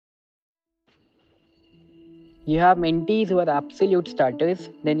You have mentees who are absolute starters,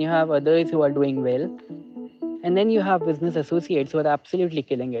 then you have others who are doing well, and then you have business associates who are absolutely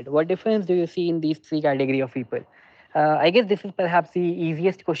killing it. What difference do you see in these three category of people? I guess this is perhaps the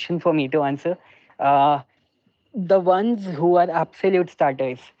easiest question for me to answer. Uh, the ones who are absolute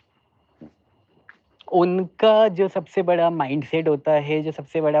starters, उनका जो सबसे बड़ा mindset होता है, जो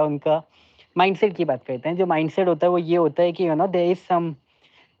सबसे बड़ा उनका माइंडसेट की बात करते हैं, जो माइंडसेट होता है वो ये होता है कि there is some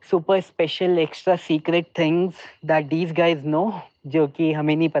super special extra secret things that these guys know, जो कि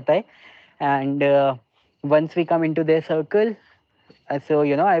हमें नहीं पता है. And once we come into their circle, so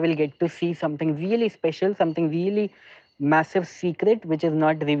I will get to see something really special, something really massive secret which is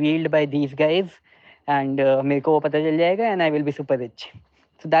not revealed by these guys, and मेरे को वो पता चल जाएगा and I will be super rich.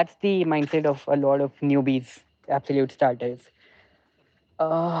 So that's the mindset of a lot of newbies, absolute starters.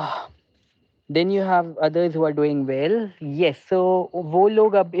 uh, then you have others who are doing well. Yes, so वो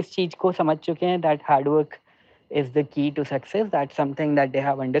लोग अब इस चीज को समझ चुके हैं that hard work is the key to success. That's something that they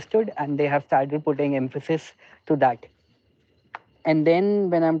have understood and they have started putting emphasis to that. And then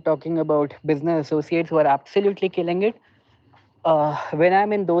when I'm talking about business associates who are absolutely killing it, when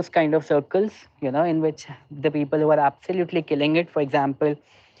I'm in those kind of circles, in which the people who are absolutely killing it, for example,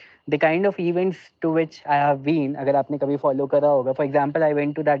 the kind of events to which I have been, अगर आपने कभी follow करा होगा, for example, I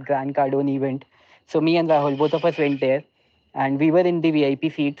went to that Grand Cardone event. So me and Rahul, both of us went there, and we were in the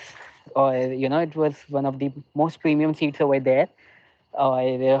VIP seats, or it was one of the most premium seats over there. Or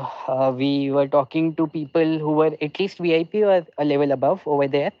we were talking to people who were at least VIP or a level above over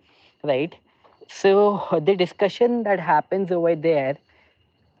there, right? So the discussion that happens over there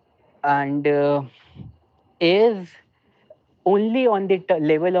and is only on the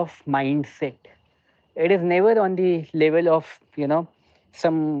level of mindset. It is never on the level of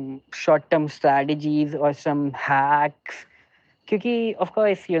some short-term strategies or some hacks. Because of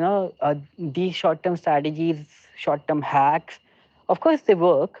course these short-term strategies, short-term hacks, of course they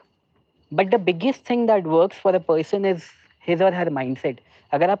work, but the biggest thing that works for a person is his or her mindset.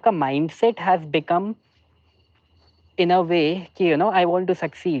 अगर आपका mindset has become in a way कि I want to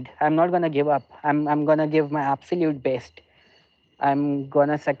succeed, I'm not gonna give up, I'm gonna give my absolute best, I'm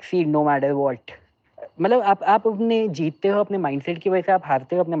gonna succeed no matter what. मतलब आप अपने जीतते हो अपने mindset की वजह से, आप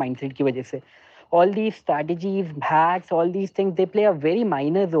हारते हो अपने माइंडसेट की वजह से. All these strategies, hacks, all these things, they play a very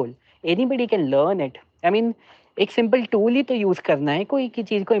minor role. Anybody can learn it. I mean, एक सिंपल टूल ही तो यूज करना है कोई की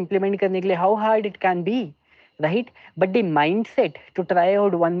चीज को इम्प्लीमेंट करने के लिए. How hard it can be, right? But the mindset to try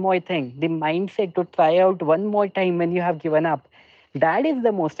out one more thing, the mindset to try out one more time when you have given up, that is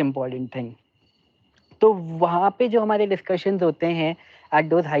the most important thing. तो वहाँ पे जो हमारे discussions होते हैं at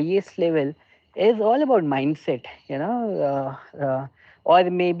those highest level is all about mindset, or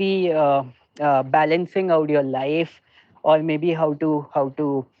maybe balancing out your life, or maybe how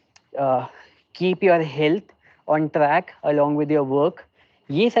to uh, keep your health on track along with your work.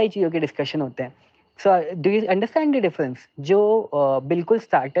 ये सारी चीज़ों के डिस्कशन होते हैं. So do you understand the difference? जो बिल्कुल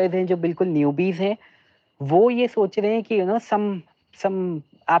starters हैं, जो बिल्कुल न्यूबीज हैं, वो ये सोच रहे हैं कि some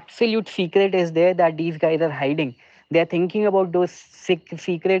absolute secret is there that these guys are hiding. They are thinking about those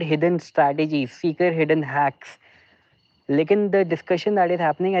secret hidden strategies, secret hidden hacks. लेकिन the discussion that is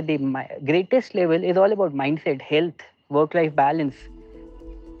happening at the greatest level is all about mindset, health, work-life balance,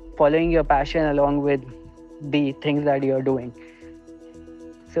 following your passion along with the things that you're doing.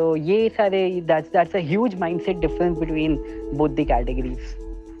 So ये सारे, that's a huge mindset difference between both the categories,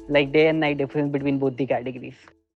 like day and night difference between both the categories.